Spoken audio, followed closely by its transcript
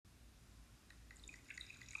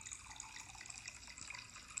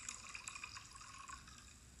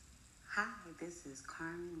Hi, this is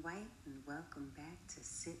Carmen White, and welcome back to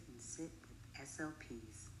Sit and Sip with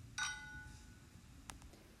SLPs.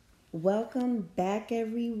 Welcome back,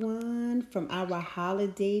 everyone, from our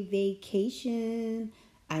holiday vacation.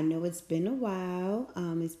 I know it's been a while.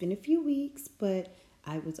 It's been a few weeks, but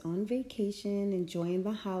I was on vacation enjoying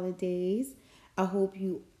the holidays. I hope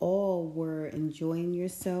you all were enjoying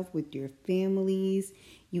yourself with your families.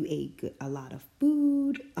 You ate a lot of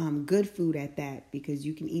food, good food at that, because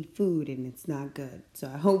you can eat food and it's not good. So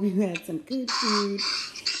I hope you had some good food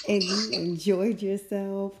and you enjoyed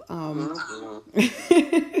yourself.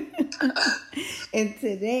 And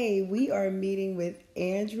today we are meeting with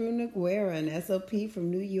Andrew Noguiera, an SLP from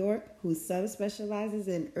New York, who subspecializes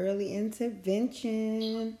in early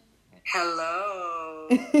intervention. Hello.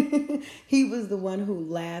 He was the one who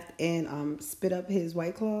laughed and spit up his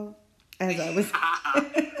White Claw as I was.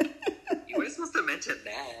 You were supposed to mention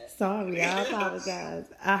that. Sorry, I apologize.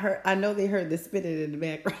 I know they heard the spitting in the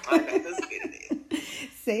background. I got the spitting.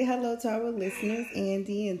 Say hello to our listeners,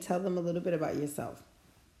 Andy, and tell them a little bit about yourself.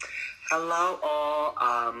 Hello, all.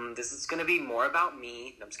 This is going to be more about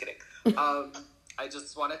me. No, I'm just kidding. I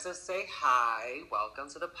just wanted to say hi. Welcome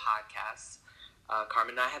to the podcast.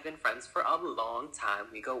 Carmen and I have been friends for a long time.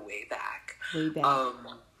 We go way back. Way back.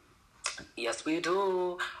 Yes, we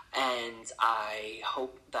do. And I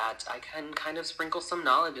hope that I can kind of sprinkle some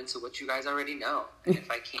knowledge into what you guys already know. And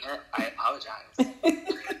if I can't, I apologize.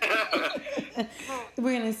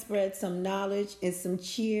 We're going to spread some knowledge and some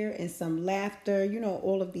cheer and some laughter. You know,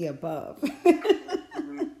 all of the above.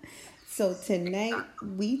 So tonight,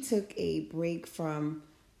 we took a break from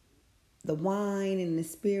the wine and the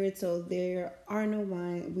spirits, so there are no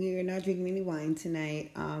wine. We are not drinking any wine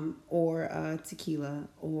tonight, or tequila,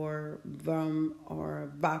 or rum,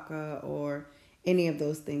 or vodka, or any of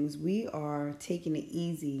those things. We are taking it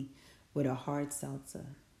easy with a hard seltzer.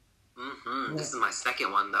 Mm-hmm. This is my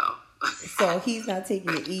second one, though. So he's not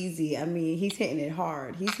taking it easy. I mean, he's hitting it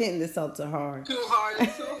hard. He's hitting the seltzer hard. Too hard.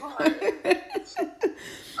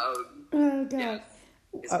 Oh, God. Yeah.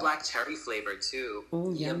 It's black cherry flavor, too.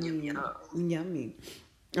 Oh, yummy. Yummy.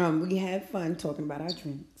 We had fun talking about our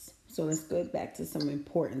drinks. So let's go back to some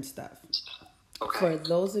important stuff. Okay. For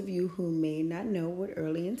those of you who may not know what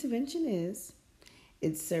early intervention is,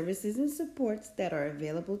 it's services and supports that are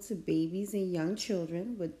available to babies and young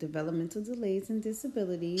children with developmental delays and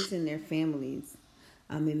disabilities and their families.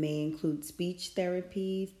 It may include speech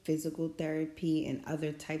therapy, physical therapy, and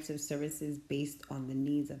other types of services based on the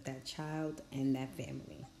needs of that child and that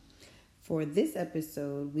family. For this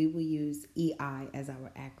episode, we will use EI as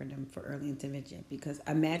our acronym for early intervention, because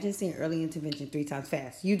imagine saying early intervention 3 times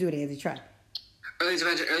fast. You do it, Andy. Try. Early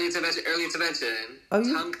intervention. Oh,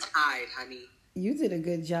 tongue-tied, honey. You did a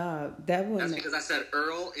good job. That's because I said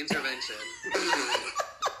Earl intervention.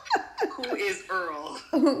 Who is Earl?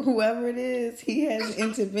 Whoever it is, he has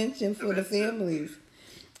intervention for the families.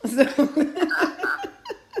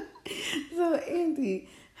 So Andy,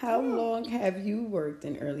 how long have you worked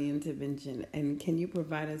in early intervention? And can you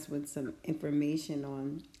provide us with some information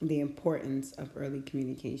on the importance of early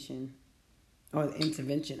communication or the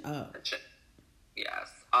intervention of?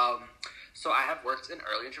 Yes. So I have worked in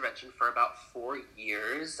early intervention for about 4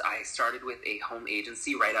 years. I started with a home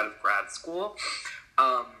agency right out of grad school.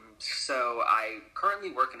 So I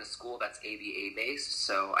currently work in a school that's ABA based,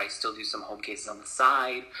 so I still do some home cases on the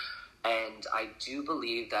side. And I do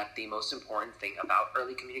believe that the most important thing about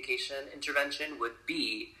early communication intervention would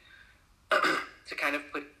be to kind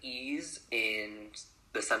of put ease in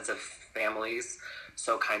the sense of families.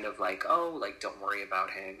 So kind of like, don't worry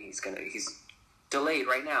about him. He's delayed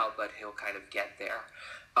right now, but he'll kind of get there.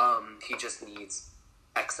 He just needs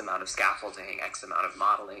X amount of scaffolding, X amount of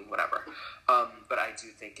modeling, whatever. But I do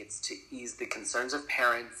think it's to ease the concerns of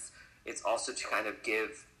parents. It's also to kind of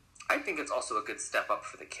I think it's also a good step up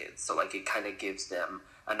for the kids. So like it kind of gives them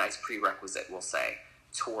a nice prerequisite, we'll say,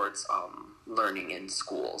 towards learning in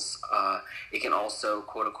schools. It can also,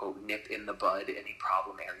 quote unquote, nip in the bud any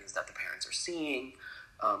problem areas that the parents are seeing,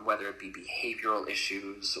 whether it be behavioral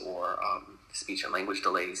issues or speech and language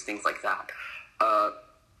delays, things like that.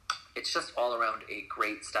 It's just all around a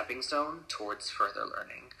great stepping stone towards further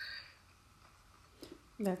learning.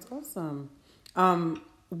 That's awesome.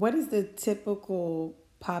 What is the typical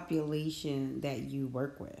population that you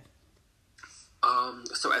work with?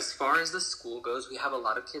 So as far as the school goes, we have a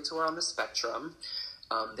lot of kids who are on the spectrum.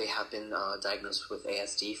 They have been diagnosed with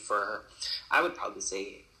ASD for, I would probably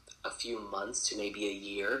say, a few months to maybe a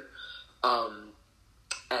year.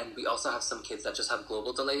 And we also have some kids that just have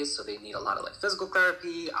global delays, so they need a lot of like physical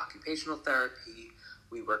therapy, occupational therapy.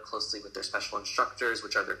 We work closely with their special instructors,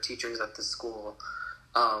 which are their teachers at the school.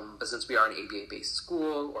 But since we are an ABA-based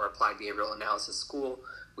school or applied behavioral analysis school,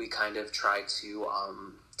 we kind of try to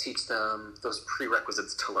teach them those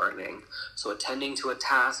prerequisites to learning. So attending to a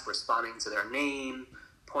task, responding to their name,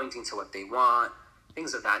 pointing to what they want,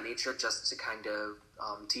 things of that nature, just to kind of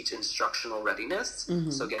teach instructional readiness.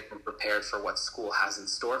 So get them prepared for what school has in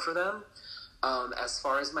store for them. As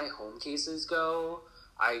far as my home cases go,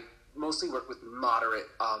 I mostly work with moderate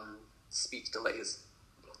speech delays.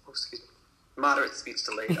 Moderate speech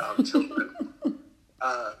delayed children.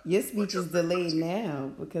 Your speech is delayed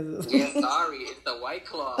now because of... Yeah, sorry, it's the White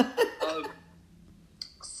Claw.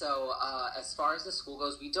 So as far as the school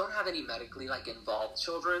goes, we don't have any medically involved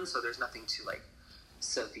children, so there's nothing too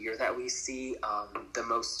severe that we see. The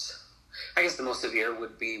most severe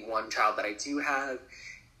would be one child that I do have.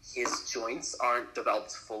 His joints aren't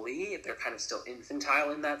developed fully. They're kind of still infantile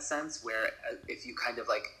in that sense, where if you kind of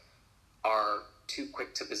are too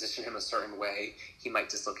quick to position him a certain way, he might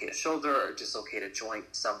dislocate a shoulder or dislocate a joint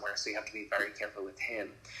somewhere, so you have to be very careful with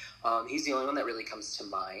him. He's the only one that really comes to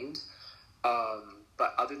mind.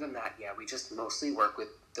 But other than that, yeah, we just mostly work with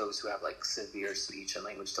those who have severe speech and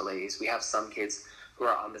language delays. We have some kids who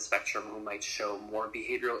are on the spectrum who might show more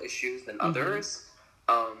behavioral issues than others,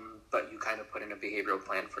 but you kind of put in a behavioral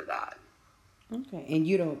plan for that. Okay, and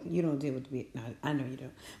you don't deal with no, I know you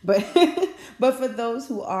don't, but but for those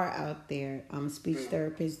who are out there, speech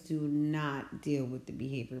therapists do not deal with the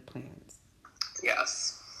behavior plans.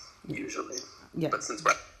 Yes, usually. Yeah. But since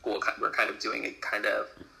we're at school, we're kind of doing a kind of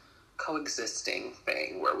coexisting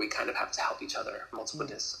thing where we kind of have to help each other,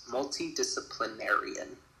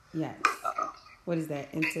 multidisciplinarian. Yes. What is that?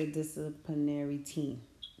 Interdisciplinary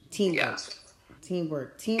teamwork. Yes.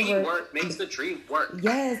 Teamwork makes the dream work.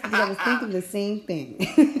 Yes, because I was thinking the same thing.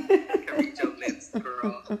 Can read your lips,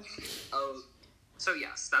 girl. So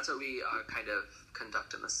yes, that's what we kind of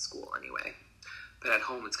conduct in the school anyway. But at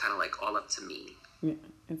home, it's kind of all up to me. Yeah,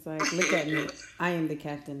 it's look at me. I am the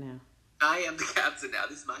captain now. I am the captain now.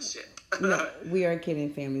 This is my shit. No, we are kidding,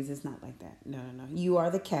 families. It's not like that. No. You are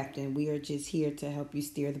the captain. We are just here to help you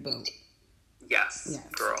steer the boat. Yes.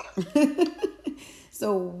 Girl.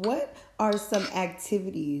 So what are some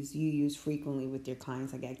activities you use frequently with your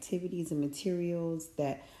clients, activities and materials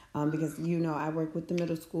that, because, I work with the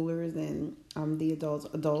middle schoolers and the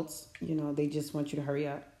adults, they just want you to hurry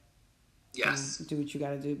up. Yes. Do what you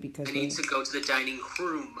got to do because I need to go to the dining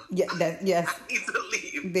room. Yeah, yes. I need to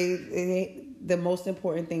leave. The most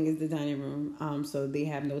important thing is the dining room. So they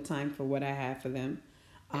have no time for what I have for them.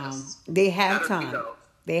 Yes. They have time. Bingo.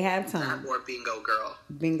 They have time. More bingo, girl.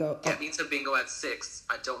 Bingo. Get me to bingo at 6.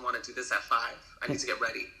 I don't want to do this at 5. I need to get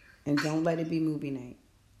ready. And don't let it be movie night.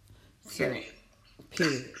 Period.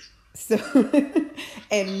 So,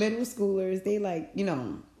 and middle schoolers, they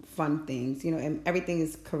fun things, and everything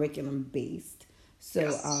is curriculum based. So,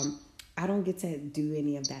 yes. I don't get to do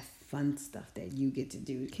any of that fun stuff that you get to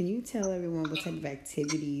do. Can you tell everyone what type of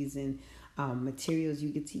activities and materials you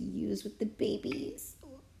get to use with the babies?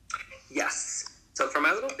 Yes. So for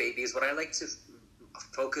my little babies, what I like to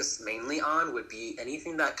focus mainly on would be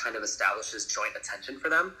anything that kind of establishes joint attention for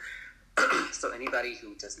them. So anybody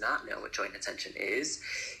who does not know what joint attention is,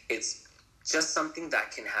 it's just something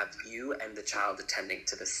that can have you and the child attending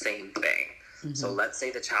to the same thing. Mm-hmm. So let's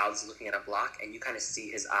say the child's looking at a block and you kind of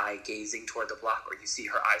see his eye gazing toward the block, or you see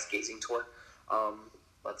her eyes gazing toward,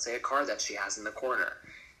 let's say, a car that she has in the corner.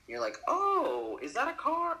 You're like, oh, is that a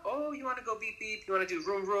car? Oh, you want to go beep, beep? You want to do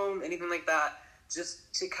vroom, vroom? Anything like that?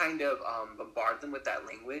 Just to kind of bombard them with that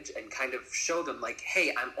language and kind of show them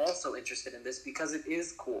hey, I'm also interested in this because it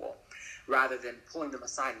is cool, rather than pulling them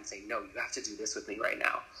aside and saying, no, you have to do this with me right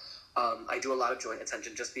now. I do a lot of joint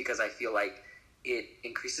attention just because I feel like it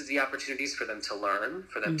increases the opportunities for them to learn,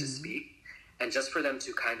 for them to speak, and just for them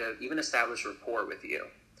to kind of even establish rapport with you,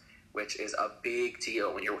 which is a big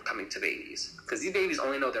deal when you're coming to babies. Because these babies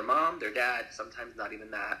only know their mom, their dad, sometimes not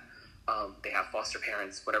even that. They have foster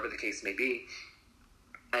parents, whatever the case may be.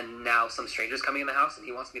 And now some stranger's coming in the house and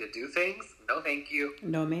he wants me to do things. No, thank you.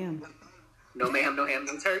 No, ma'am. No, ma'am. No ham,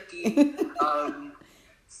 no turkey.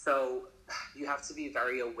 So you have to be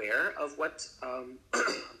very aware of what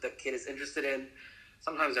the kid is interested in.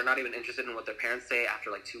 Sometimes they're not even interested in what their parents say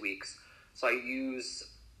after 2 weeks. So I use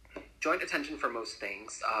joint attention for most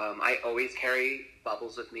things. I always carry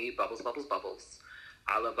bubbles with me. Bubbles, bubbles, bubbles.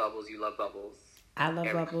 I love bubbles. You love bubbles. I love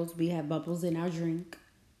bubbles. We have bubbles in our drink.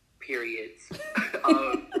 Periods.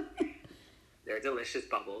 They're delicious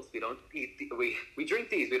bubbles. We don't eat. We drink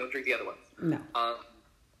these. We don't drink the other ones. No.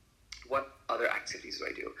 What other activities do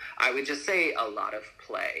I do? I would just say a lot of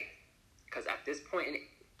play, because at this point,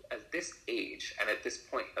 at this age, and at this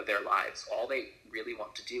point of their lives, all they really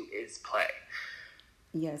want to do is play.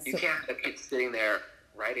 Yes. You can't have a kid sitting there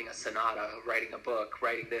writing a sonata, writing a book,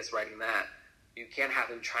 writing this, writing that. You can't have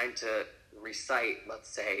him trying to recite, let's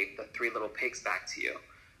say, the Three Little Pigs back to you,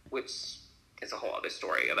 which is a whole other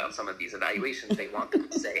story about some of these evaluations. They want them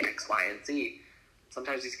to say X, Y, and Z.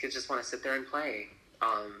 Sometimes these kids just want to sit there and play.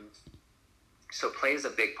 So play is a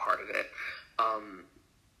big part of it.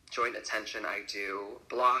 Joint attention, I do.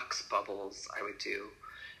 Blocks, bubbles, I would do.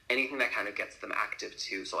 Anything that kind of gets them active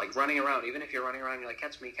too. So like running around, even if you're running around, you're like,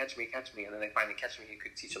 catch me, catch me, catch me. And then they finally catch me, you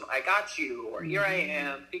could teach them, I got you, or here I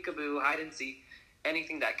am, peekaboo, hide and seek.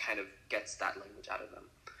 Anything that kind of gets that language out of them.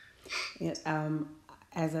 Yeah,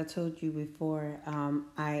 as I told you before,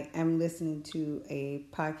 I am listening to a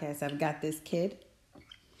podcast. I've got this kid.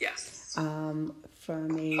 Yes.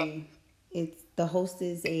 The host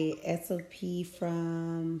is a SLP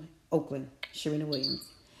from Oakland, Sharina Williams.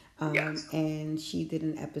 Yes. And she did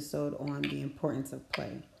an episode on the importance of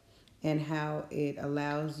play and how it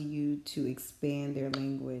allows you to expand their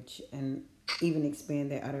language and even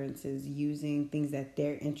expand their utterances using things that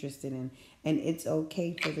they're interested in. And it's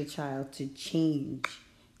okay for the child to change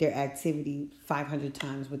their activity 500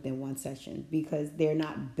 times within one session because they're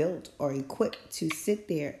not built or equipped to sit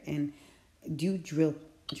there and do drill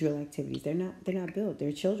activities. They're not built.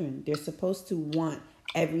 They're children. They're supposed to want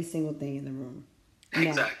every single thing in the room. Now,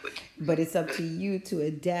 exactly. But it's up to you to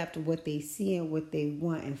adapt what they see and what they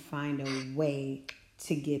want and find a way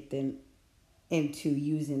to get them into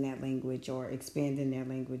using that language or expanding their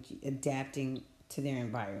language, adapting to their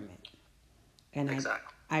environment. And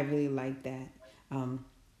exactly. I really like that.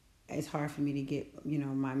 It's hard for me to get,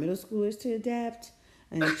 my middle schoolers to adapt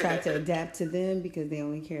and try to adapt to them because they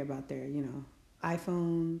only care about their,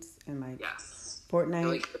 iPhones and like yes. Fortnite. They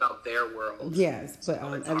only care about their world. Yes, but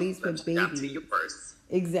at least with babies. To yours.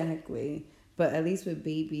 Exactly. But at least with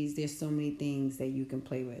babies, there's so many things that you can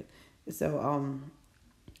play with. So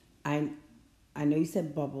I know you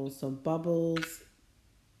said bubbles. So bubbles,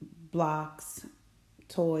 blocks,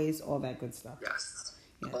 toys, all that good stuff. Yes.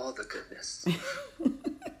 All the goodness.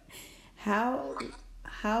 How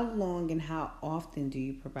long and how often do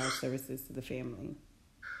you provide services to the family?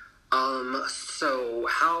 So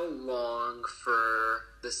how long for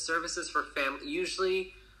the services for family?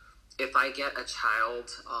 Usually, if I get a child,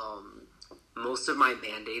 most of my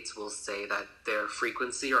mandates will say that their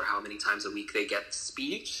frequency or how many times a week they get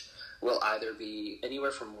speech will either be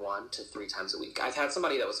anywhere from 1 to 3 times a week. I've had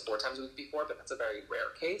somebody that was 4 times a week before, but that's a very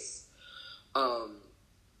rare case.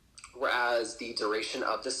 Whereas the duration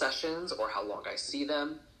of the sessions or how long I see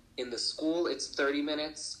them, in the school it's 30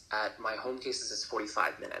 minutes. At my home cases it's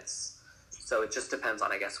 45 minutes. So it just depends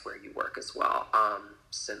on, I guess, where you work as well.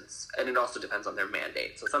 And it also depends on their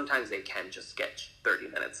mandate. So sometimes they can just get 30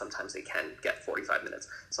 minutes. Sometimes they can get 45 minutes.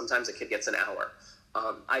 Sometimes a kid gets an hour.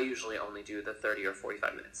 I usually only do the 30 or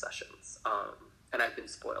 45 minute sessions. And I've been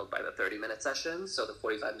spoiled by the 30-minute sessions. So the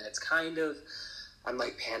 45 minutes I'm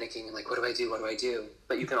like panicking and like, what do I do?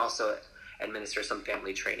 But you can also administer some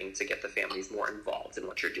family training to get the families more involved in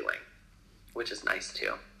what you're doing, which is nice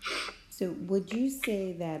too. So would you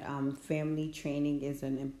say that family training is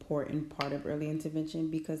an important part of early intervention?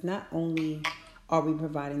 Because not only are we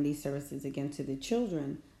providing these services again to the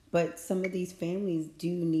children, but some of these families do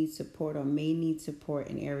need support or may need support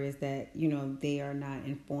in areas that, they are not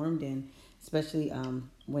informed in, especially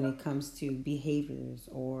when it comes to behaviors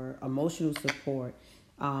or emotional support,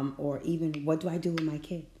 or even what do I do with my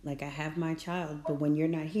kid? Like I have my child, but when you're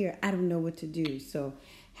not here, I don't know what to do. So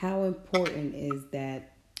how important is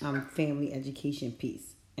that family education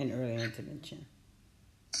piece in early intervention?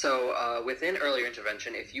 So within earlier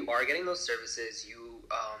intervention, if you are getting those services, you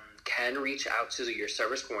can reach out to your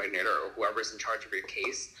service coordinator or whoever's in charge of your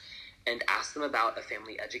case and ask them about a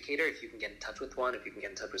family educator, if you can get in touch with one, if you can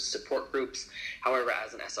get in touch with support groups. However,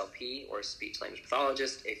 as an SLP or speech language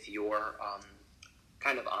pathologist, if you're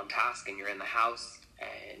kind of on task and you're in the house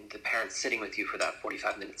and the parent's sitting with you for that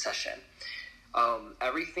 45-minute session,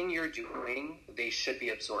 everything you're doing, they should be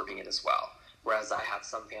absorbing it as well. Whereas I have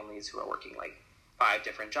some families who are working like 5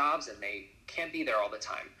 different jobs and they can't be there all the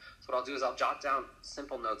time. So what I'll do is I'll jot down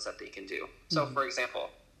simple notes that they can do. So for example,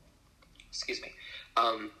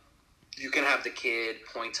 you can have the kid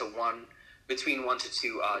point to between 1 to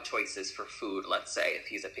 2 choices for food, let's say, if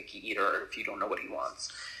he's a picky eater or if you don't know what he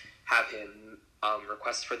wants. Have him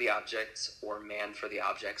request for the object or man for the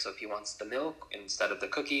object. So if he wants the milk instead of the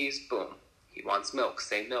cookies, boom. He wants milk,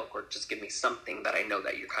 say milk, or just give me something that I know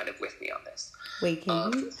that you're kind of with me on this. Wait,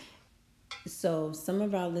 can you? So some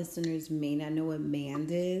of our listeners may not know what mand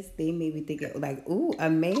is. They may be thinking like, ooh, a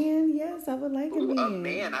man? Yes, I would like a man. A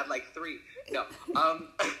man, I'd like 3. No.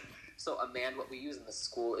 So what we use in the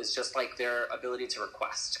school is just like their ability to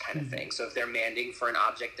request kind of thing. So if they're demanding for an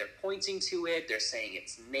object, they're pointing to it, they're saying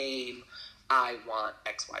its name. I want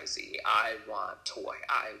XYZ. I want toy.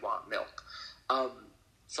 I want milk.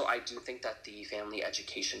 So I do think that the family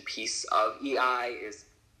education piece of EI is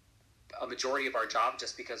a majority of our job,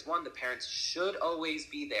 just because, one, the parents should always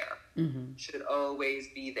be there. Should always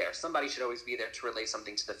be there. Somebody should always be there to relay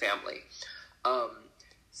something to the family.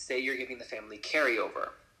 Say you're giving the family carryover.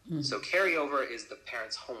 So carryover is the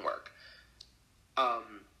parents' homework.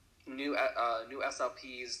 New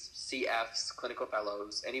SLPs, CFs, clinical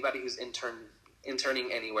fellows, anybody who's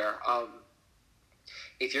interning anywhere.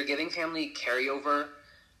 If you're giving family carryover,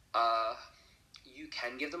 you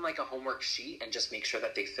can give them like a homework sheet and just make sure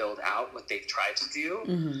that they filled out what they've tried to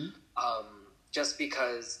do. Just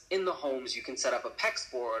because in the homes you can set up a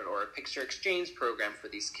PEX board or a picture exchange program for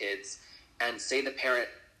these kids, and say the parent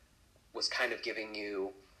was kind of giving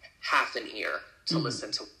you half an ear to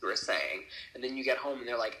listen to what you were saying, and then you get home and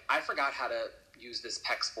they're like, I forgot how to use this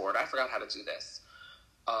PEX board, I forgot how to do this.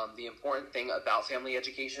 The important thing about family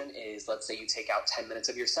education is, let's say you take out 10 minutes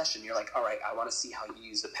of your session, you're like, all right, I want to see how you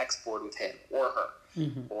use the PEX board with him or her,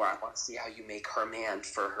 or I want to see how you make her man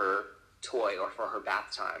for her toy or for her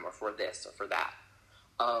bath time or for this or for that.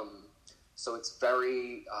 So it's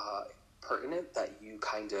very pertinent that you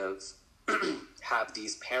kind of have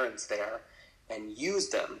these parents there and use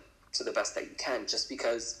them to the best that you can, just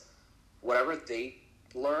because whatever they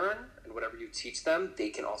learn and whatever you teach them, they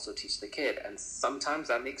can also teach the kid, and sometimes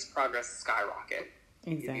that makes progress skyrocket.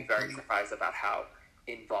 You'd be very surprised about how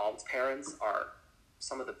involved parents are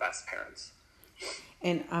some of the best parents.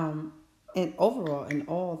 And overall, in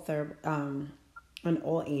all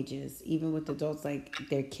ages, even with adults, like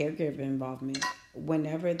their caregiver involvement,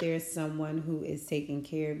 whenever there's someone who is taking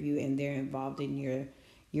care of you and they're involved in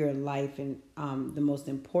your life and the most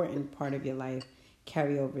important part of your life,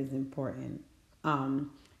 carryover is important. And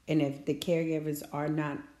if the caregivers are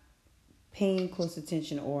not paying close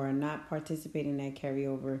attention or are not participating in that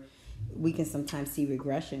carryover, we can sometimes see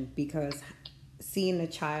regression, because seeing a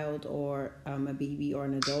child or a baby or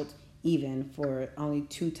an adult even for only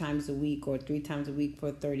 2 times a week or 3 times a week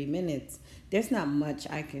for 30 minutes, there's not much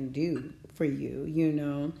I can do for you, you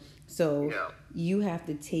know? So you have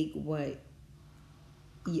to take what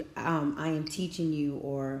I am teaching you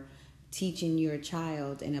or teaching your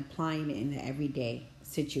child and applying it in an everyday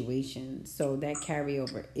situation. So that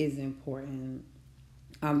carryover is important.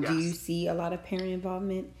 Do you see a lot of parent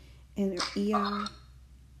involvement in EI?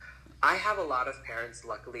 I have a lot of parents,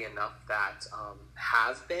 luckily enough, that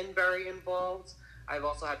have been very involved. I've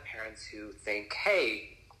also had parents who think,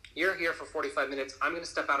 hey, you're here for 45 minutes. I'm going to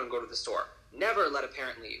step out and go to the store. Never let a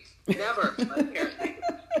parent leave. Never let a parent leave.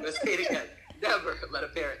 I'm going to say it again. Never let a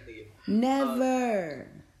parent leave. Never.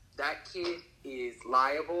 That kid is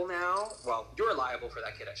liable now. Well, you're liable for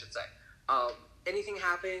that kid, I should say. Anything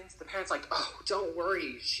happens, the parent's like, oh, don't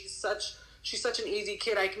worry. She's such an easy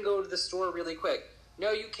kid. I can go to the store really quick.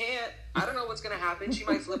 No, you can't. I don't know what's going to happen. She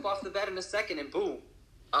might flip off the bed in a second and boom.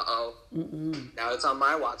 Uh-oh. Now it's on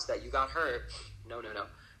my watch that you got hurt. No.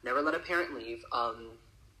 Never let a parent leave.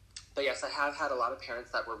 But yes, I have had a lot of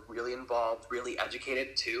parents that were really involved, really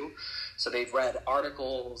educated too. So they've read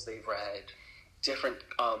articles, they've read different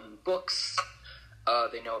books.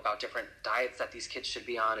 They know about different diets that these kids should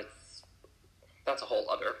be on. That's a whole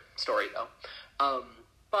other story though.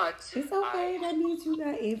 But it's okay. That means you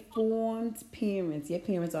got informed parents. Your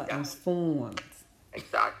parents are informed.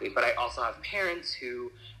 Exactly. But I also have parents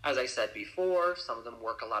who, as I said before, some of them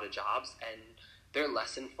work a lot of jobs and they're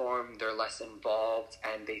less informed, they're less involved,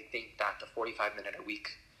 and they think that the 45-minute a week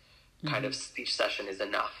kind of speech session is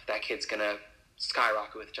enough. That kid's going to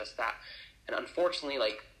skyrocket with just that. And unfortunately,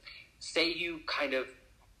 like, say you kind of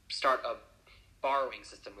start a borrowing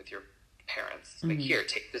system with your parents. Like, here,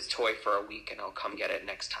 take this toy for a week and I'll come get it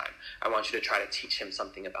next time. I want you to try to teach him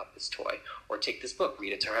something about this toy. Or take this book,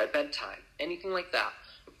 read it to her at bedtime. Anything like that.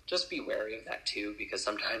 Just be wary of that too, because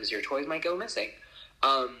sometimes your toys might go missing.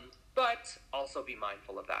 But also be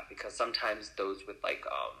mindful of that, because sometimes those with like,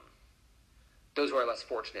 those who are less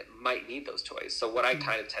fortunate might need those toys. So what I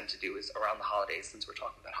kind of tend to do is around the holidays, since we're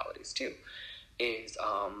talking about holidays too, is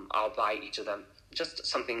I'll buy each of them just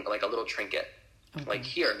something like a little trinket. Okay. Like,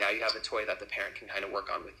 here, now you have a toy that the parent can kind of work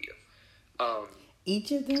on with you.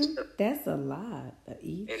 Each of them? That's a lot.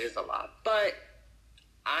 Each? It is a lot. But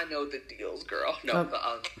I know the deals, girl. No,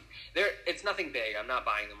 it's nothing big. I'm not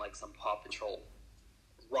buying them like some Paw Patrol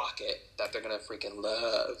rocket that they're going to freaking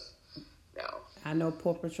love. No. I know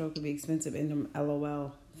Paw Patrol could be expensive in them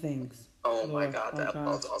LOL things. Oh, my God. That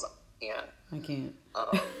was awesome. Yeah. I can't.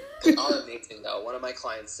 All amazing though. One of my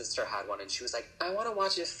clients' sister had one, and she was like, "I want to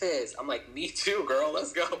watch it fizz." I'm like, "Me too, girl.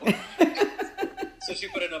 Let's go." So she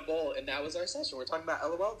put it in a bowl, and that was our session. We're talking about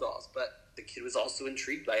LOL dolls, but the kid was also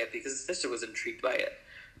intrigued by it because his sister was intrigued by it.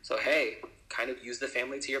 So hey, kind of use the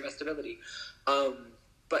family to your best ability.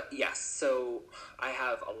 But yes, so I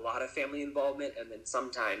have a lot of family involvement, and then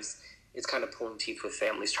sometimes it's kind of pulling teeth with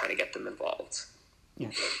families trying to get them involved.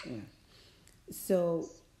 Yeah. So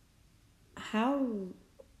how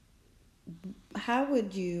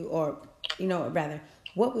would you, or rather,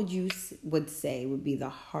 what would you say would be the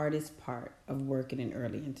hardest part of working in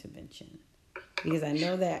early intervention? Because I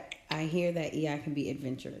know that I hear that EI can be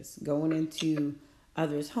adventurous. Going into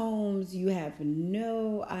others' homes, you have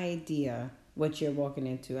no idea what you're walking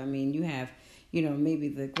into. I mean, you have, maybe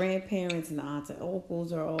the grandparents and the aunts and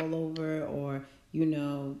uncles are all over, or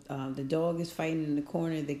the dog is fighting in the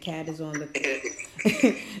corner. The cat is on the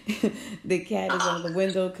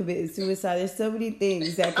window committing suicide. There's so many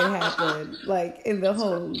things that can happen, like in the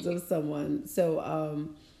homes of someone. So,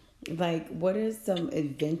 what are some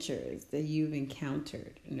adventures that you've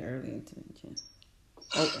encountered in early intervention?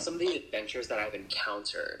 Okay. Some of the adventures that I've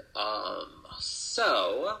encountered.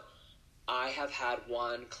 So I have had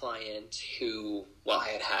one client who,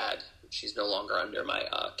 she's no longer under my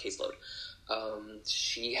caseload.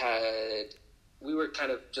 We were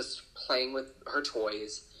kind of just playing with her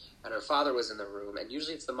toys, and her father was in the room, and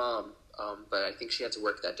usually it's the mom, but I think she had to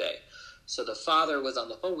work that day. So the father was on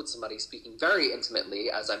the phone with somebody speaking very intimately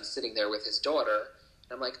as I'm sitting there with his daughter,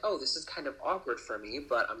 and I'm like, oh, this is kind of awkward for me,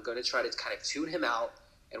 but I'm going to try to kind of tune him out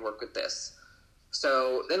and work with this.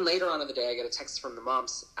 So then later on in the day, I get a text from the mom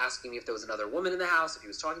asking me if there was another woman in the house, if he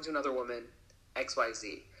was talking to another woman,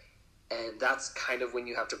 XYZ. And that's kind of when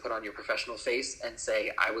you have to put on your professional face and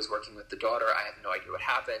say, I was working with the daughter. I have no idea what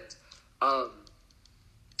happened.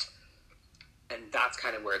 And that's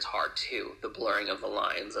kind of where it's hard, too. The blurring of the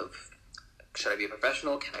lines of, should I be a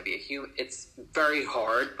professional? Can I be a human? It's very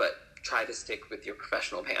hard, but try to stick with your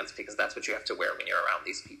professional pants because that's what you have to wear when you're around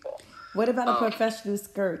these people. What about a professional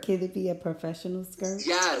skirt? Can it be a professional skirt?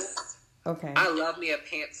 Yes. Okay. I love me a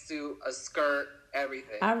pantsuit, a skirt,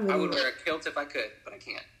 everything. I would wear a kilt if I could, but I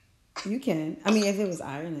can't. You can. I mean, if it was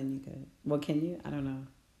Ireland, you could. Well, can you? I don't know.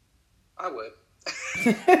 I would.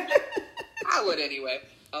 I would anyway.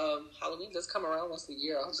 Halloween does come around once a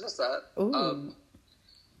year. I'll dress that. Ooh.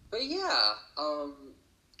 But yeah.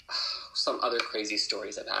 Some other crazy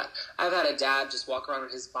stories I've had. I've had a dad just walk around in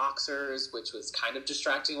his boxers, which was kind of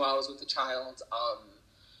distracting while I was with the child.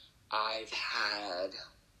 I've had...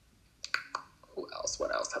 Who else?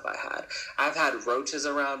 What else have I had? I've had roaches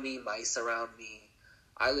around me, mice around me.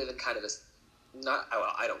 I live in kind of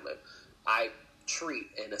I don't live. I treat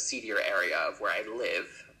in a seedier area of where I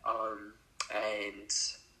live. And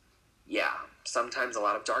yeah, sometimes a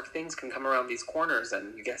lot of dark things can come around these corners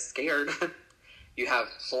and you get scared. You have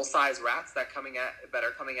full-size rats that are coming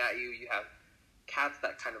at you. You have cats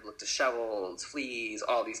that kind of look disheveled, fleas,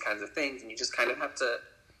 all these kinds of things. And you just kind of have to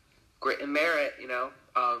grit and bear it,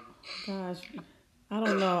 Gosh, I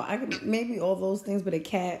don't know. I could maybe all those things, but a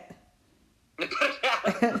cat... I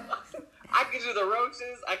can do the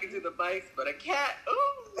roaches, I can do the mice, but a cat,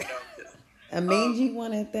 ooh, no. A mangy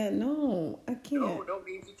one at that? No, I can't. No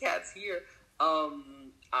mangy cats here.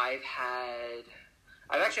 I've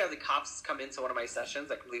actually had the cops come into one of my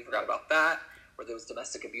sessions. I completely forgot about that, where there was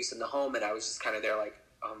domestic abuse in the home, and I was just kind of there like,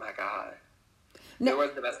 oh my God. There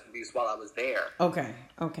was domestic abuse while I was there. Okay.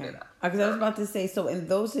 Because I was about to say, so in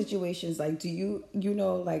those situations, like, do you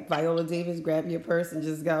like Viola Davis grab your purse and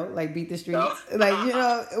just go, like, beat the streets? No.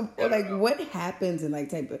 Like, what happens in, like,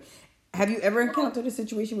 type of... Have you ever encountered a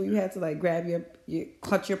situation where you had to, like, grab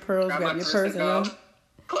clutch your pearls, grab your purse, and go?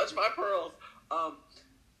 Clutch my pearls.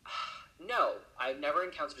 No, I've never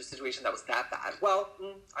encountered a situation that was that bad. Well,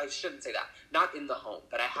 I shouldn't say that. Not in the home,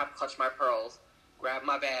 but I have clutched my pearls, grabbed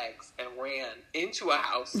my bags, and ran into a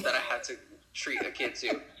house that I had to treat a kid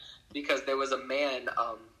to because there was a man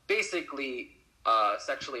basically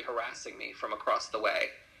sexually harassing me from across the way.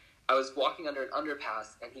 I was walking under an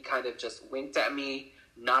underpass, and he kind of just winked at me,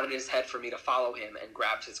 nodded his head for me to follow him, and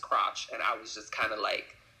grabbed his crotch. And I was just kind of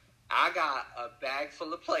like, I got a bag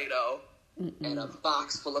full of Play-Doh and a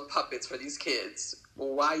box full of puppets for these kids.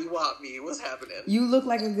 Well, why you want me? What's happening? You look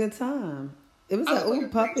like a good time. It was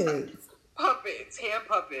like, puppets. Puppets, hand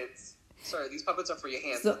puppets. Sorry, these puppets are for your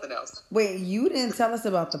hands, nothing else. Wait, you didn't tell us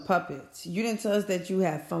about the puppets. You didn't tell us that you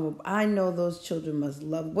have fun with... I know those children must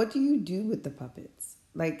love... What do you do with the puppets?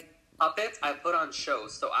 Like... Puppets, I put on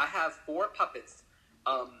shows. So I have 4 puppets.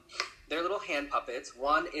 They're little hand puppets.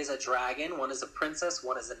 One is a dragon, one is a princess,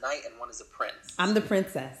 one is a knight, and one is a prince. I'm the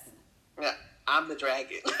princess. Yeah. I'm the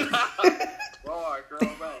dragon. Roar, girl,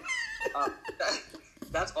 run.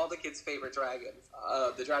 That's all the kids' favorite dragons.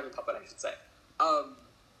 The dragon puppet, I should say.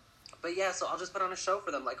 But yeah, so I'll just put on a show for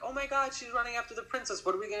them. Like, oh my God, she's running after the princess.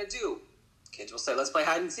 What are we going to do? Kids will say, let's play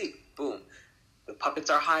hide and seek. Boom. The puppets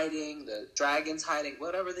are hiding. The dragon's hiding.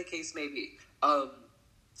 Whatever the case may be.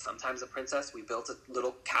 Sometimes the princess, we built a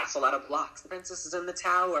little castle out of blocks. The princess is in the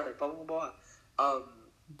tower. Blah, blah, blah. I'll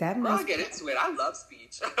get into it. I love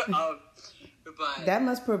speech. But that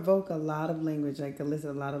must provoke a lot of language. Like, elicit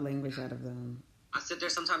a lot of language out of them. I sit there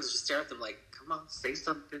sometimes and just stare at them like, come on, say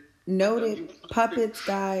something. Noted. Puppets,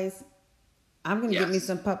 guys. I'm going to get me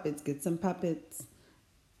some puppets. Get some puppets.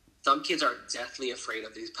 Some kids are deathly afraid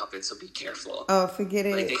of these puppets, so be careful. Oh, forget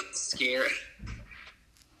it. Like, they get scared.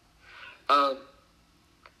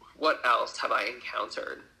 What else have I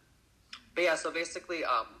encountered? But yeah, so basically,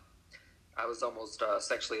 I was almost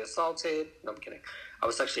sexually assaulted. No, I'm kidding. I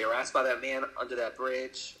was sexually harassed by that man under that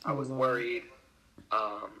bridge. I was worried.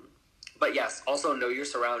 But yes, also know your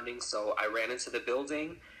surroundings. So I ran into the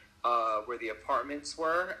building where the apartments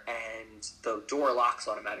were, and the door locks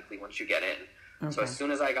automatically once you get in. Okay. So as soon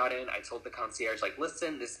as I got in, I told the concierge, like,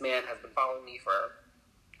 listen, this man has been following me for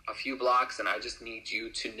a few blocks, and I just need you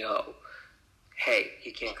to know, hey,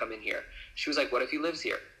 he can't come in here. She was like, what if he lives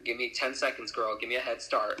here? Give me 10 seconds, girl. Give me a head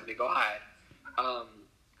start. Let me go hide.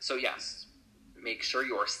 So yes, make sure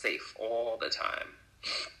you're safe all the time.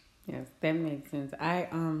 Yes, that makes sense. I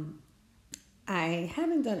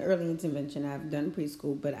haven't done early intervention. I've done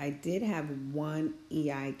preschool, but I did have one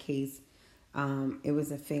EI case. It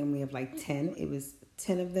was a family of like 10. It was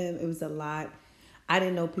 10 of them. It was a lot. I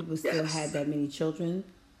didn't know people still had that many children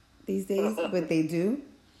these days, but they do.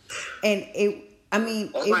 And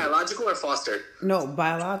biological or fostered? No,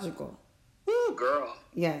 biological. Ooh, girl.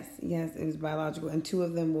 Yes, it was biological. And two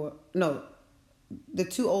of them were, the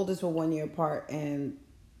two oldest were 1 year apart, and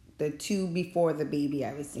the two before the baby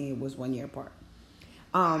I was seeing was 1 year apart.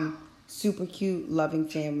 Super cute, loving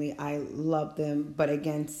family. I love them, but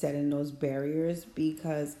again, setting those barriers,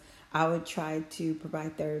 because I would try to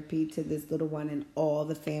provide therapy to this little one, and all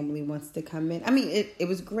the family wants to come in. I mean, it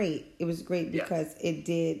was great. It was great because it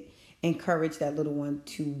did encourage that little one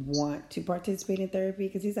to want to participate in therapy,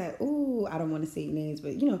 because he's like, ooh, I don't want to say names,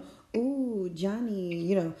 but ooh,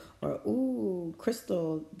 Johnny, or ooh,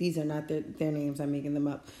 Crystal. These are not their names. I'm making them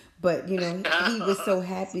up. But, he was so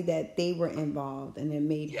happy that they were involved, and it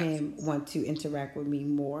made him want to interact with me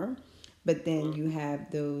more. But then you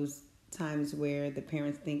have those times where the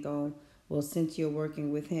parents think, oh, well, since you're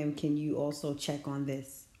working with him, can you also check on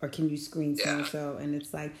this? Or can you screen so-and-so? And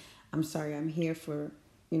it's like, I'm sorry, I'm here for,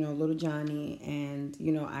 little Johnny, and,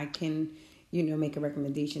 I can, make a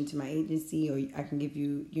recommendation to my agency, or I can give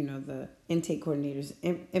you, the intake coordinator's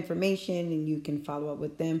information, and you can follow up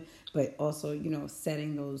with them, but also,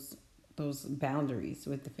 setting those boundaries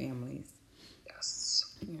with the families.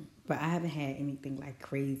 Yes. Yeah. But I haven't had anything like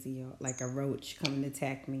crazy or like a roach come and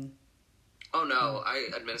attack me. Oh, no. I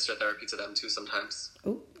administer therapy to them, too, sometimes.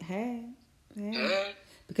 Oh, hey.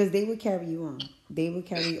 Because they would carry you on. They would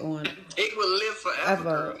carry you on. It will live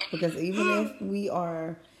forever. Because even if we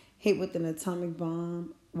are hit with an atomic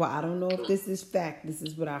bomb, well, I don't know if this is fact. This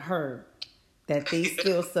is what I heard, that they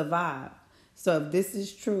still survive. So if this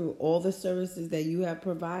is true, all the services that you have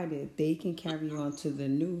provided, they can carry on to the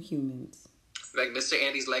new humans. Like Mr.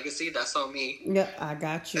 Andy's legacy, that's on me. Yeah, I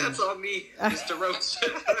got you. That's on me, Mr. Roach.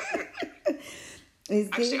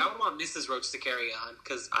 Actually, I would want Mrs. Roach to carry on,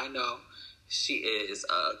 because I know she is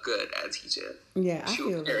good at teaching. Yeah, she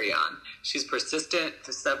will carry on. She's persistent,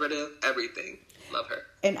 perseverative, everything. Love her.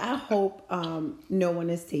 And I hope no one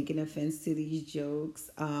is taking offense to these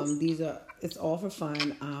jokes. It's all for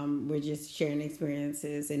fun. We're just sharing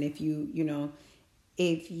experiences. And if you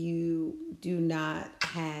do not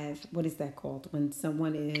have, what is that called? When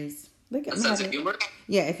someone is... a sense of humor?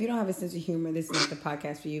 Yeah, if you don't have a sense of humor, this is not the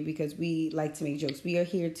podcast for you, because we like to make jokes. We are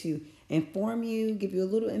here to inform you, give you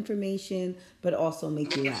a little information, but also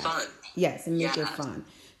make you laugh. Fun. Yes, and make it fun.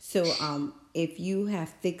 So if you have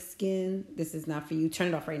thick skin, this is not for you. Turn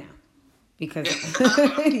it off right now, because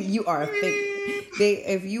you are thick.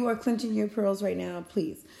 If you are clenching your pearls right now,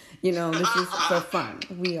 please, this is for fun.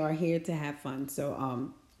 We are here to have fun. So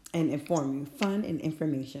and inform you. Fun and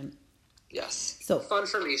information. Yes. So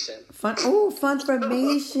funformation.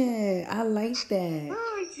 Funformation. I like that.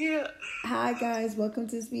 Oh yeah. Hi guys, welcome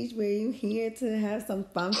to Speech. We're here to have some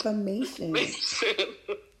funformation.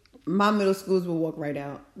 My middle schools will walk right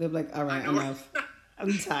out. They're like, all right, enough.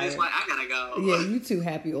 I'm tired. That's why I gotta go. Yeah, you too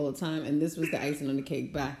happy all the time, and this was the icing on the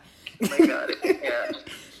cake. Bye. Oh my God. Yeah.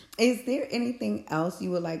 Is there anything else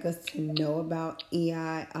you would like us to know about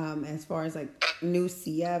EI as far as like new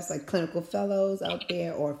CFs, like clinical fellows out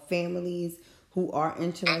there or families who are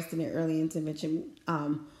interested in early intervention?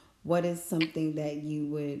 What is something that you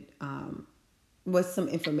would, what's some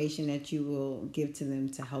information that you will give to them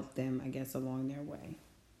to help them, I guess, along their way?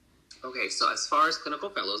 Okay, so as far as clinical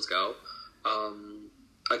fellows go,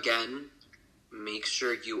 again, make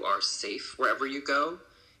sure you are safe wherever you go.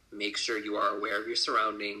 Make sure you are aware of your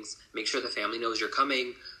surroundings. Make sure the family knows you're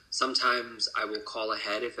coming. Sometimes I will call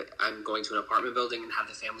ahead if I'm going to an apartment building and have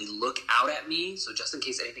the family look out at me. So just in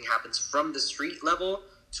case anything happens from the street level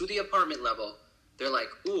to the apartment level, they're like,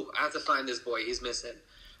 ooh, I have to find this boy. He's missing.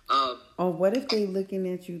 Or what if they looking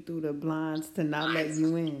at you through the blinds to not let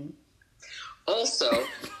you in? Also,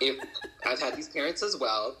 if I've had these parents as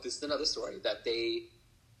well, this is another story, that they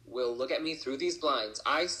will look at me through these blinds.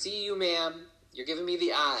 I see you, ma'am. You're giving me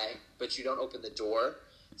the eye, but you don't open the door.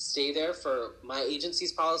 Stay there for, my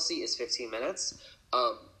agency's policy is 15 minutes.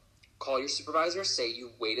 Call your supervisor. Say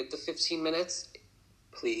you waited the 15 minutes.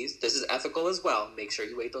 Please. This is ethical as well. Make sure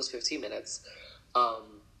you wait those 15 minutes.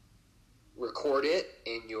 Record it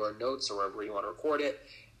in your notes or wherever you want to record it.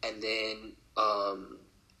 And then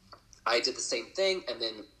I did the same thing. And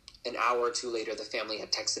then an hour or two later, the family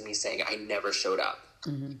had texted me saying I never showed up.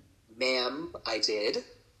 Mm-hmm. Ma'am, I did.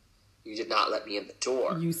 You did not let me in the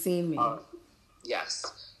door. You seen me. Yes.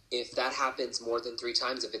 If that happens more than 3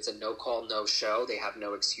 times, if it's a no call, no show, they have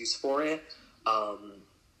no excuse for it.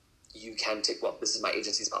 You can take, well, this is my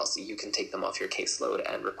agency's policy. You can take them off your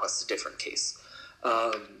caseload and request a different case.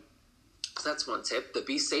 So that's one tip. The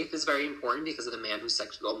be safe is very important because of the man who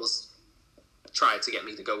almost tried to get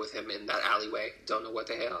me to go with him in that alleyway. Don't know what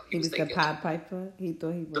the hell he was thinking. The Pied Piper? He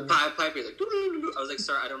thought he was. The Pied Piper, like, doo-doo-doo-doo. I was like,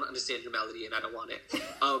 sir, I don't understand your melody and I don't want it.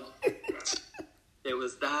 It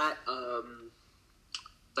was that.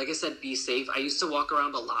 Like I said, be safe. I used to walk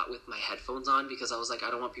around a lot with my headphones on because I was like, I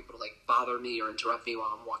don't want people to like bother me or interrupt me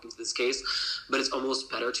while I'm walking to this case. But it's almost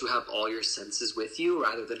better to have all your senses with you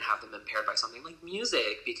rather than have them impaired by something like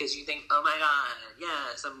music because you think, oh my God,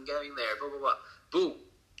 yes, I'm getting there, blah, blah, blah. Boom.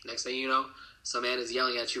 Next thing you know, some man is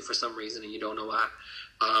yelling at you for some reason and you don't know why.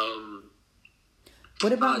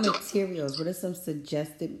 What about materials? What are some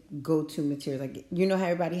suggested go-to materials? Like, you know how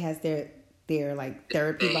everybody has their like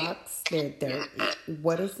therapy box?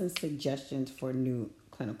 What are some suggestions for new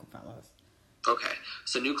clinical fellows? Okay,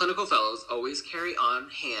 so new clinical fellows always carry on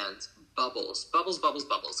hand bubbles. Bubbles.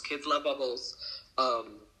 Kids love bubbles. I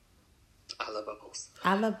love bubbles.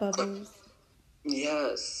 I love bubbles.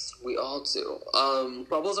 Yes, we all do.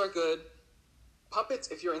 Bubbles are good. Puppets,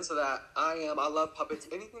 if you're into that, I love puppets.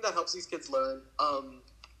 Anything that helps these kids learn.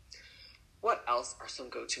 What else are some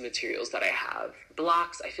go-to materials that I have?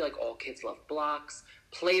 Blocks. I feel like all kids love blocks.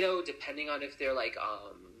 Play-Doh, depending on if they're like,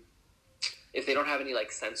 if they don't have any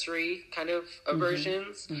like sensory kind of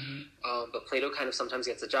aversions. Mm-hmm. But Play-Doh kind of sometimes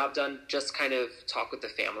gets the job done. Just kind of talk with the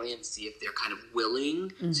family and see if they're kind of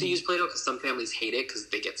willing to use Play-Doh, because some families hate it because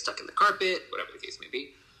they get stuck in the carpet, whatever the case may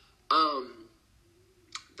be.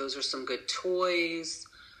 Those are some good toys.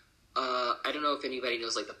 I don't know if anybody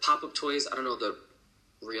knows like the pop-up toys. I don't know the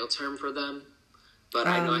real term for them, but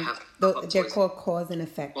I know I have they're toys. Called cause and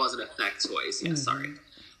effect toys. Yes, sorry.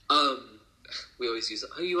 We always use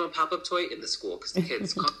you want a pop-up toy in the school because the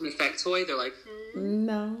kids cause and effect toy, they're like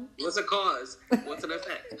no, what's a cause, what's an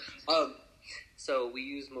effect? So we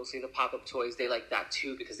use mostly the pop-up toys. They like that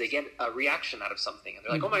too because they get a reaction out of something and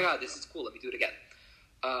they're like, oh my God, this is cool, let me do it again.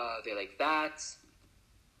 They like that.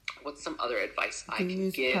 What's some other advice I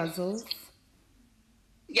can give? Puzzles.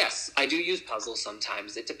 Yes, I do use puzzles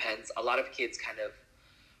sometimes. It depends. A lot of kids kind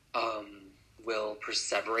of will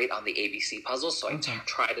perseverate on the ABC puzzle, so I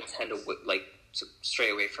try to tend to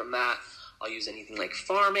stray away from that. I'll use anything like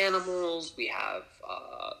farm animals. We have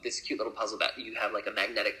this cute little puzzle that you have like a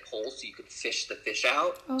magnetic pole, so you could fish the fish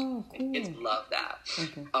out. Oh, cool. And kids love that.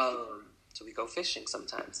 Okay. So we go fishing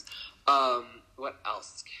sometimes. What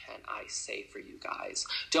else can I say for you guys?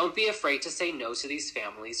 Don't be afraid to say no to these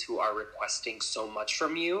families who are requesting so much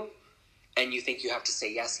from you. And you think you have to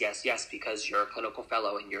say yes, yes, yes because you're a clinical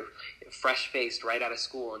fellow and you're fresh-faced right out of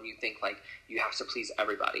school and you think like you have to please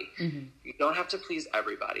everybody. Mm-hmm. You don't have to please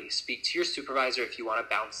everybody. Speak to your supervisor if you want to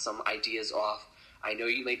bounce some ideas off. I know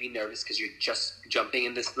you may be nervous because you're just jumping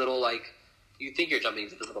in this little you think you're jumping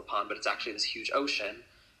into this little pond, but it's actually this huge ocean.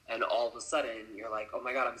 And all of a sudden, you're like, oh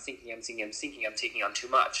my God, I'm sinking, I'm taking on too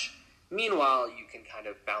much. Meanwhile, you can kind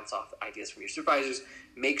of bounce off ideas from your supervisors.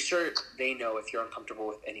 Make sure they know if you're uncomfortable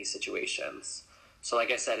with any situations. So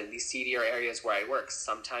like I said, in these seedier areas where I work,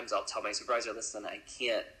 sometimes I'll tell my supervisor, listen, I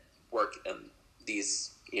can't work in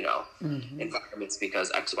these environments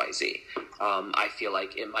because XYZ. I feel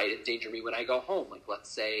like it might endanger me when I go home. Like, let's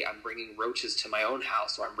say I'm bringing roaches to my own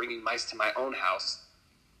house, or I'm bringing mice to my own house.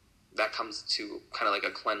 That comes to kind of like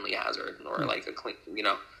a cleanly hazard, or like a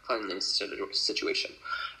cleanliness situation.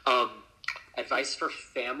 Advice for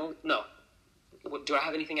family? No. Do I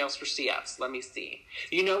have anything else for CFs? Let me see.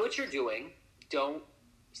 You know what you're doing. Don't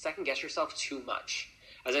second guess yourself too much.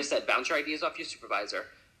 As I said, bounce your ideas off your supervisor.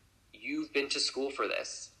 You've been to school for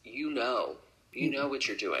this. You know what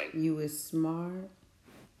you're doing. You is smart.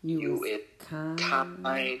 You is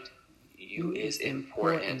kind. You is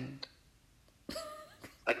important.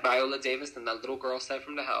 Like Viola Davis and that little girl said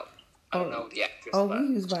from The Help. I don't know the actress. Oh, we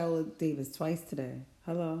used Viola Davis twice today.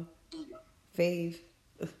 Hello. Fave.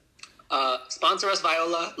 Sponsor us,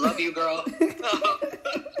 Viola. Love you, girl.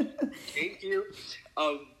 Thank you.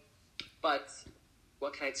 But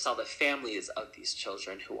what can I tell the families of these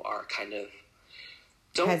children who are kind of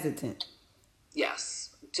hesitant?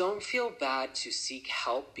 Yes. Don't feel bad to seek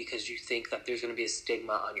help because you think that there's going to be a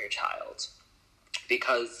stigma on your child.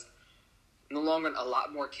 Because in the long run, a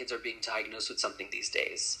lot more kids are being diagnosed with something these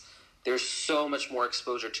days. There's so much more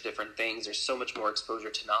exposure to different things. There's so much more exposure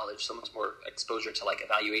to knowledge, so much more exposure to like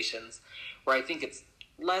evaluations, where I think it's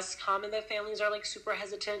less common that families are like super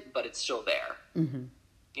hesitant, but it's still there. Mm-hmm.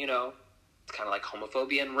 It's kind of like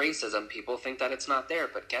homophobia and racism. People think that it's not there,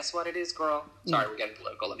 but guess what it is, girl? Sorry, we're getting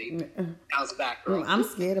political. Let me bounce back, girl. I'm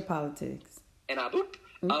scared of politics. And boop.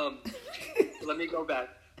 Let me go back.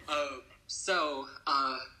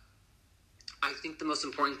 I think the most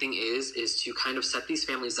important thing is to kind of set these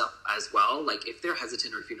families up as well. Like, if they're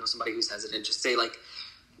hesitant, or if you know somebody who's hesitant, just say, like,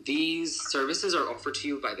 these services are offered to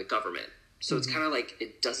you by the government. So it's kind of like,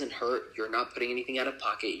 it doesn't hurt. You're not putting anything out of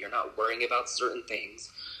pocket. You're not worrying about certain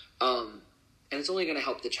things. And it's only going to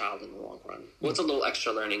help the child in the long run. What's a little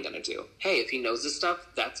extra learning going to do? Hey, if he knows this stuff,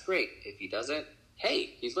 that's great. If he doesn't,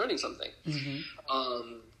 hey, he's learning something.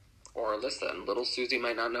 Or listen, little Susie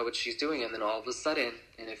might not know what she's doing, and then all of a sudden,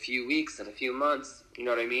 in a few weeks, in a few months, you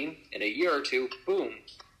know what I mean? In a year or two, boom,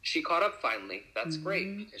 she caught up finally. That's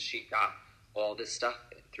great, because she got all this stuff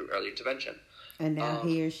through early intervention. And now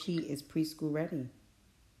he or she is preschool ready.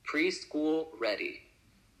 Preschool ready.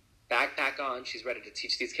 Backpack on. She's ready to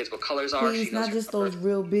teach these kids what colors are. Please, not just those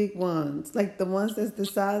real big ones. Like the ones that's the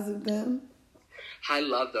size of them. I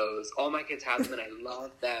love those. All my kids have them, and I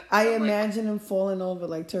love them. I imagine them falling over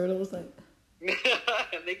like turtles. Like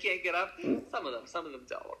and they can't get up. Some of them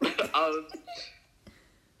don't.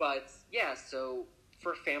 But yeah, so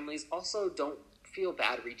for families, also don't feel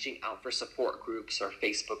bad reaching out for support groups or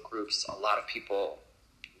Facebook groups. A lot of people,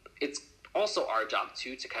 it's also our job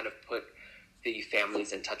too to kind of put the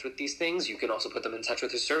families in touch with these things. You can also put them in touch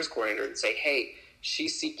with the service coordinator and say, hey,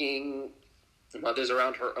 she's seeking mothers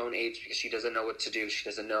around her own age because she doesn't know what to do. She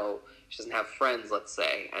doesn't have friends, let's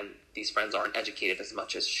say, and these friends aren't educated as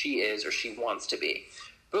much as she is or she wants to be.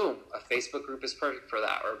 Boom, a Facebook group is perfect for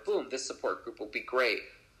that. Or boom, this support group will be great.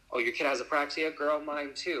 Oh, your kid has apraxia? Girl,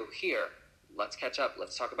 mine too. Here, let's catch up.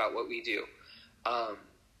 Let's talk about what we do.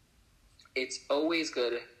 It's always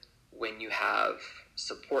good when you have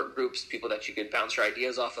support groups, people that you could bounce your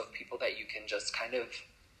ideas off of, people that you can just kind of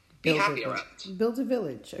be happy around. Build a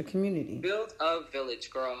village, a community. Build a village,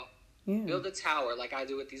 girl. Yeah. Build a tower like I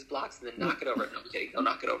do with these blocks and then knock it over. No, I'm kidding. Don't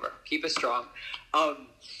knock it over. Keep it strong.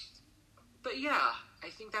 But yeah, I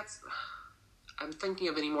think I'm thinking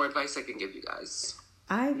of any more advice I can give you guys.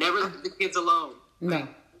 Never leave the kids alone. No. Right?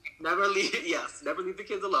 Never leave the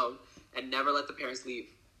kids alone and never let the parents leave.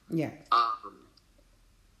 Yeah.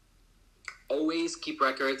 Always keep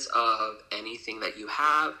records of anything that you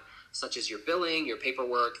have, such as your billing, your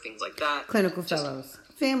paperwork, things like that. Clinical fellows.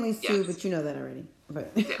 Families too, but you know that already.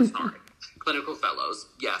 But yeah, sorry. Clinical fellows,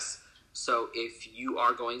 yes. So if you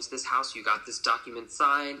are going to this house, you got this document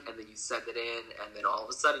signed, and then you send it in, and then all of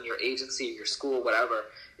a sudden your agency, your school, whatever,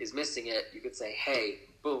 is missing it, you could say, hey,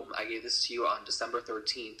 boom, I gave this to you on December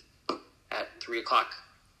 13th at 3 o'clock,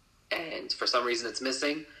 and for some reason it's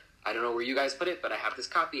missing. I don't know where you guys put it, but I have this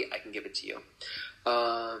copy. I can give it to you.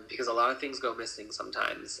 Because a lot of things go missing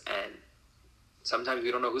sometimes, and sometimes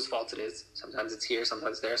we don't know whose fault it is. Sometimes it's here,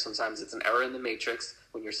 sometimes there, sometimes it's an error in the matrix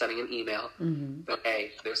when you're sending an email. But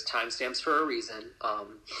hey, there's timestamps for a reason,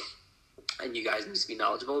 and you guys need to be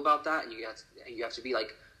knowledgeable about that, and you have to be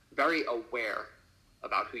like very aware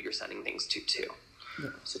about who you're sending things to too.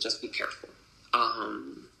 Yeah. So just be careful,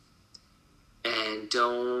 and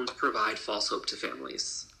don't provide false hope to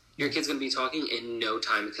families. Your kid's gonna be talking in no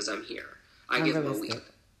time because I'm here. I give them a week.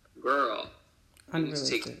 Girl, you need to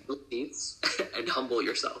take seats and humble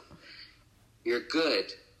yourself. You're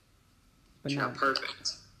good, but you're not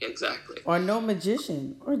perfect. Exactly. Or no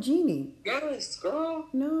magician or genie. Yes, girl.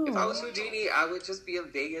 No. If I was Houdini, I would just be in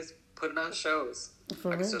Vegas putting on shows. For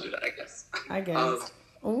I can real. still do that, I guess. I guess.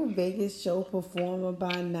 Vegas show performer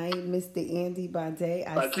by night, Mr. Andy by day.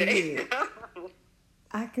 I see it.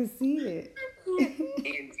 I can see it.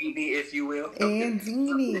 Andini, if you will.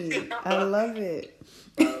 Andini. I love it.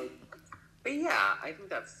 But yeah, I think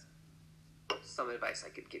that's some advice I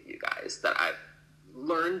could give you guys that I've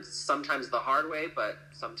learned sometimes the hard way, but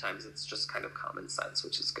sometimes it's just kind of common sense,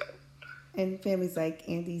 which is good. And families, like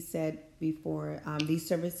Andy said before, these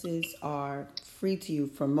services are free to you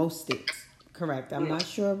for most states. Correct. I'm not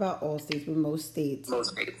sure about all states, but most states,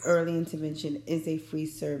 early intervention is a free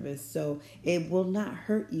service. So it will not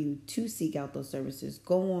hurt you to seek out those services.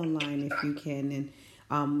 Go online if you can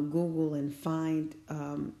and Google and find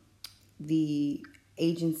the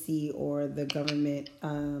agency or the government.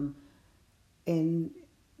 In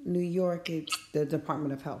New York, it's the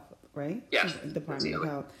Department of Health, right? Yeah. Department of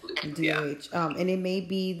Health, DOH. And it may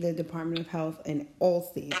be the Department of Health in all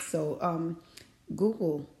states. So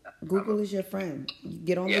Google is your friend.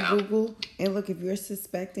 Get on the Google and look, if you're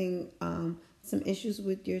suspecting some issues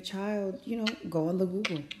with your child, go on the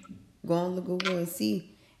Google and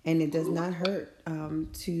see. And it does not hurt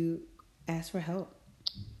to ask for help.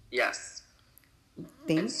 Yes.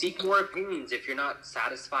 And seek more opinions if you're not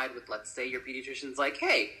satisfied with, let's say your pediatrician's like,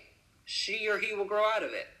 hey, she or he will grow out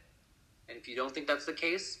of it. And if you don't think that's the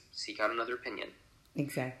case, seek out another opinion.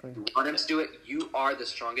 Exactly. You want him to do it, you are the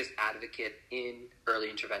strongest advocate in early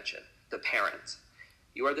intervention, the parent.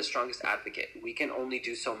 You are the strongest advocate. We can only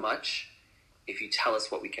do so much if you tell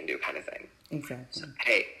us what we can do, kind of thing. Exactly. So,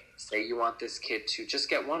 hey, say you want this kid to just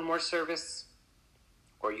get one more service,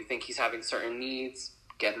 or you think he's having certain needs,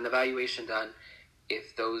 get an evaluation done.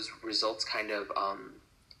 If those results kind of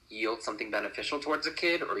yield something beneficial towards a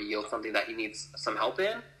kid or yield something that he needs some help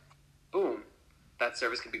in, boom, that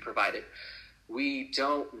service can be provided. We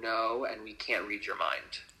don't know and we can't read your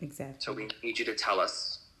mind. Exactly. So we need you to tell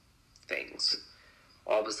us things.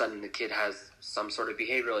 All of a sudden the kid has some sort of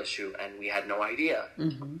behavioral issue and we had no idea.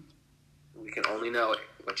 Mm-hmm. We can only know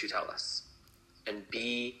what you tell us. And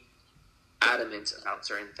be adamant about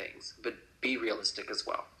certain things, but be realistic as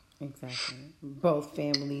well. Exactly. Both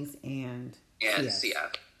families and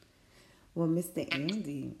CF. Well, Mr.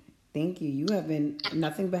 Andy, thank you. You have been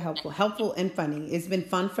nothing but helpful and funny. It's been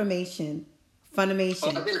Funimation. Oh,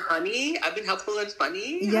 I've been honey. I've been helpful and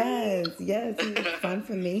funny. Yes.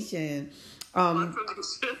 Funimation.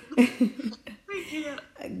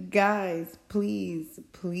 Guys, please,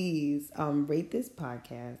 rate this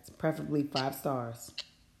podcast, preferably 5 stars.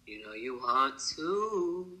 You know you want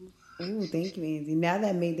to. Oh, thank you, Andy. Now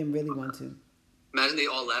that made them really want to. Imagine they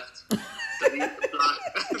all left.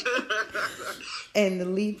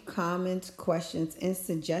 And leave comments, questions, and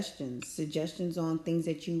suggestions on things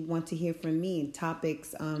that you want to hear from me, and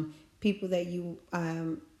topics, people that you,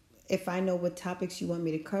 if I know what topics you want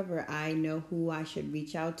me to cover, I know who I should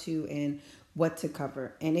reach out to and what to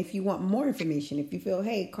cover. And if you want more information, if you feel,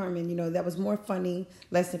 hey, Carmen, that was more funny,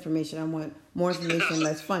 less information, I want more information,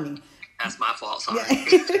 less funny. That's my fault, sorry.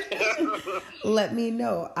 Yeah. Let me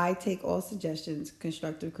know. I take all suggestions.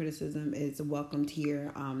 Constructive criticism is welcomed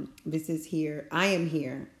here. I am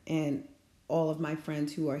here, and all of my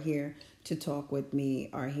friends who are here to talk with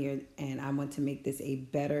me are here, and I want to make this a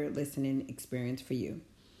better listening experience for you.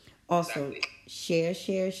 Also, share,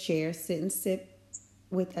 sit and sip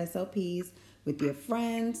with SLPs, with your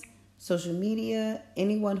friends, social media,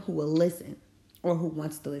 anyone who will listen or who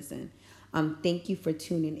wants to listen. Thank you for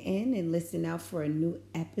tuning in and listen out for a new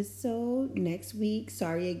episode next week.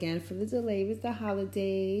 Sorry again for the delay with the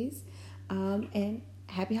holidays. And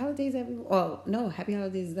happy holidays, everyone. Oh, no, happy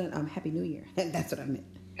holidays is done. Happy New Year. That's what I meant.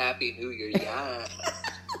 Happy New Year, yeah.